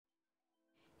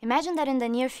Imagine that in the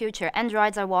near future,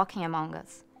 androids are walking among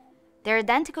us. They're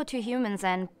identical to humans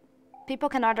and people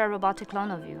can order a robotic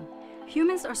clone of you.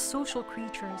 Humans are social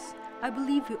creatures. I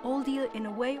believe we all deal in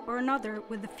a way or another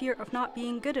with the fear of not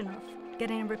being good enough,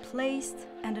 getting replaced,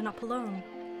 ending up alone.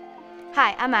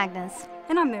 Hi, I'm Agnes.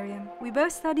 And I'm Meriem. We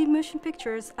both studied motion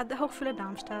pictures at the Hochschule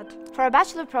Darmstadt. For our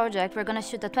bachelor project, we're going to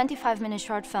shoot a 25-minute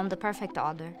short film, The Perfect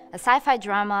Other, a sci-fi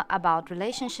drama about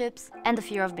relationships and the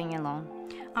fear of being alone.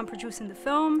 I'm producing the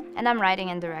film. And I'm writing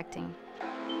and directing.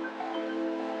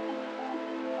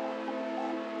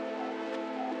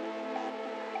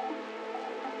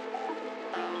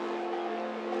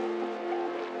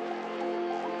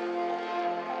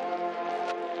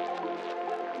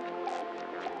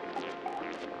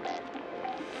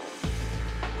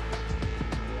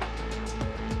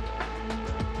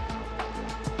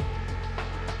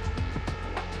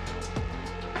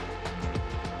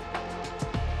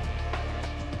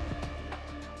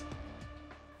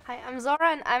 Hi, I'm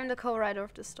Zora and I'm the co-writer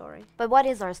of this story. But what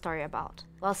is our story about?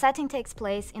 Well, setting takes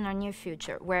place in our near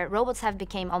future, where robots have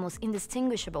become almost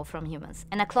indistinguishable from humans,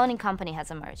 and a cloning company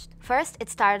has emerged. First, it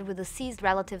started with deceased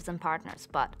relatives and partners,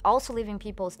 but also living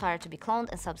people started to be cloned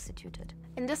and substituted.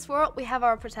 In this world, we have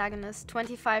our protagonist,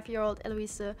 25-year-old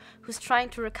Lewiz, who's trying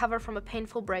to recover from a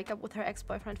painful breakup with her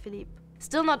ex-boyfriend Philippe.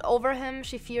 Still not over him,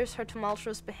 she fears her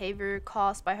tumultuous behavior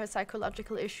caused by her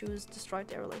psychological issues destroyed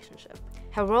their relationship.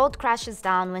 Her world crashes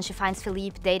down when she finds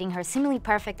Philippe dating her seemingly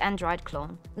perfect android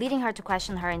clone, leading her to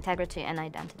question her integrity and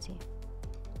identity.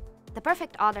 The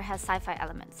Perfect Other has sci-fi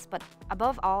elements, but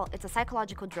above all, it's a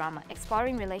psychological drama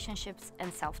exploring relationships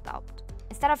and self-doubt.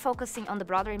 Instead of focusing on the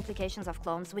broader implications of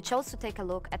clones, we chose to take a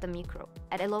look at the micro,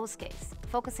 at Elo's case,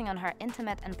 focusing on her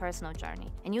intimate and personal journey,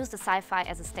 and use the sci-fi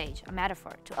as a stage, a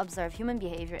metaphor, to observe human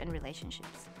behavior and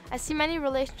relationships. I see many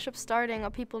relationships starting or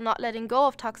people not letting go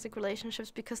of toxic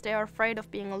relationships because they are afraid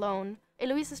of being alone.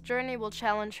 Eloise's journey will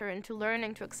challenge her into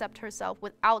learning to accept herself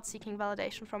without seeking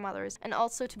validation from others, and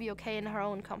also to be okay in her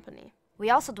own company. We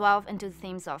also delve into the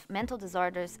themes of mental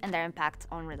disorders and their impact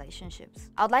on relationships.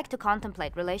 I'd like to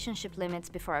contemplate relationship limits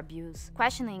before abuse,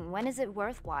 questioning when is it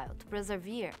worthwhile to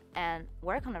persevere and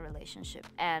work on a relationship,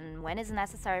 and when is it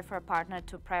necessary for a partner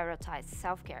to prioritize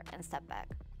self-care and step back.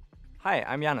 Hi,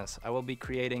 I'm Janis. I will be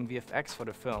creating VFX for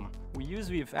the film. We use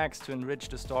VFX to enrich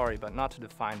the story, but not to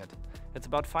define it. It's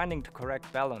about finding the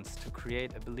correct balance to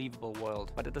create a believable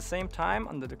world, but at the same time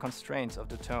under the constraints of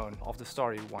the tone of the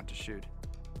story we want to shoot.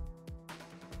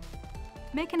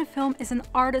 Making a film is an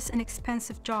arduous and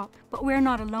expensive job, but we're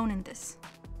not alone in this.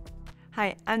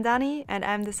 Hi, I'm Dani and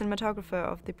I'm the cinematographer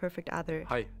of The Perfect Other.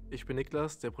 Hi, ich bin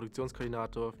Niklas, der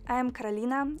Produktionskoordinator. I'm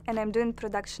Karolina and I'm doing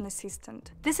production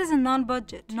assistant. This is a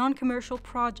non-budget, non-commercial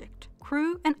project.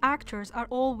 Crew and actors are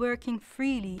all working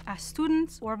freely as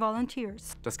students or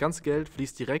volunteers. Das ganze Geld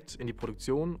fließt direkt in die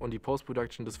Produktion und die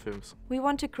Post-Production des Films. We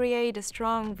want to create a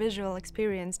strong visual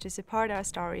experience to support our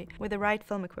story with the right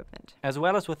film equipment. As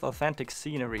well as with authentic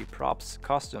scenery, props,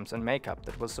 costumes and makeup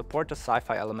that will support the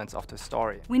sci-fi elements of the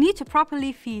story. We need to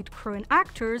properly feed crew and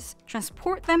actors,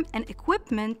 transport them and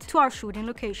equipment to our shooting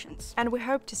locations. And we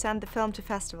hope to send the film to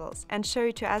festivals and show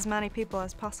it to as many people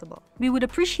as possible. We would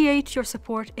appreciate your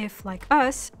support if, like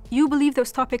us, you believe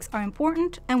those topics are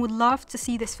important and would love to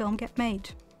see this film get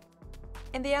made.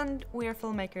 In the end, we are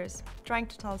filmmakers, trying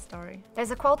to tell a story.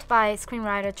 There's a quote by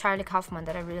screenwriter Charlie Kaufman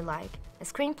that I really like. A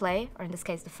screenplay, or in this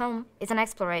case the film, is an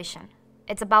exploration.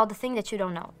 It's about the thing that you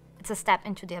don't know. It's a step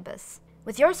into the abyss.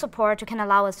 With your support, you can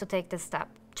allow us to take this step,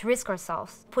 to risk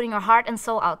ourselves, putting our heart and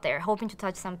soul out there, hoping to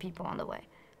touch some people on the way.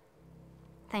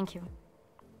 Thank you.